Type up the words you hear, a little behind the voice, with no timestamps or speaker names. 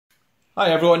Hi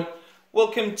everyone,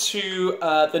 welcome to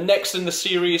the next in the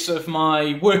series of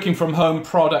my working from home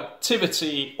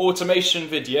productivity automation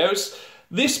videos.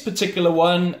 This particular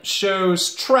one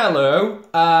shows Trello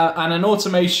and an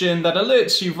automation that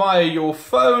alerts you via your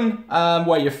phone,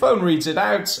 where your phone reads it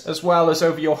out, as well as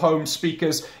over your home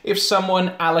speakers if someone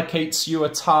allocates you a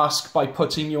task by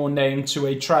putting your name to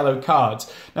a Trello card.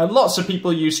 Now lots of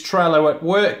people use Trello at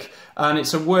work and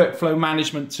it's a workflow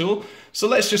management tool. So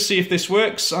let's just see if this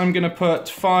works. I'm going to put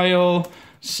File,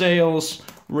 Sales,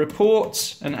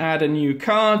 Report and add a new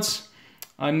card.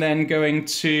 I'm then going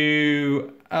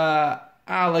to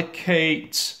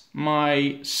allocate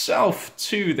myself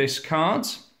to this card.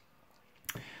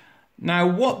 Now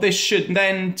what this should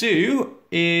then do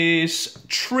is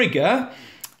trigger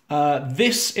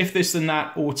this, if this then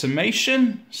that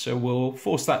automation. So we'll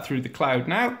force that through the cloud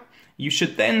now. You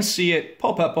should then see it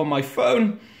pop up on my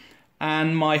phone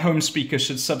and my home speaker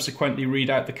should subsequently read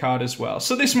out the card as well.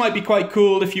 So this might be quite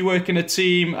cool if you work in a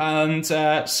team and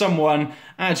someone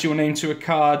adds your name to a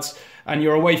card and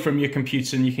you're away from your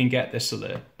computer and you can get this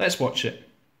alert. Let's watch it.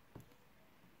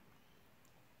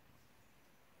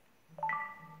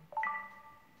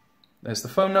 There's the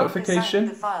phone notification.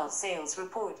 The file sales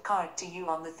report card to you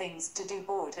on the Things to Do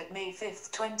board at May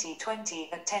 5th, 2020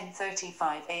 at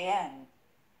 10:35 a.m.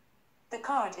 The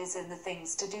card is in the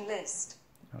Things to Do list.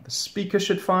 Now the speaker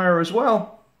should fire as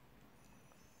well.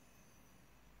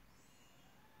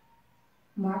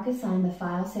 Mark assigned the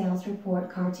file sales report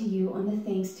card to you on the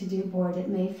Things to Do board at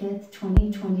May 5th,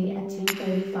 2020 at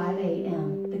 10:35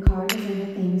 a.m. The card is in the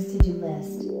Things to Do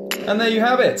list. And there you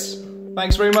have it.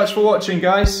 Thanks very much for watching,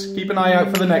 guys. Keep an eye out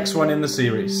for the next one in the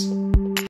series.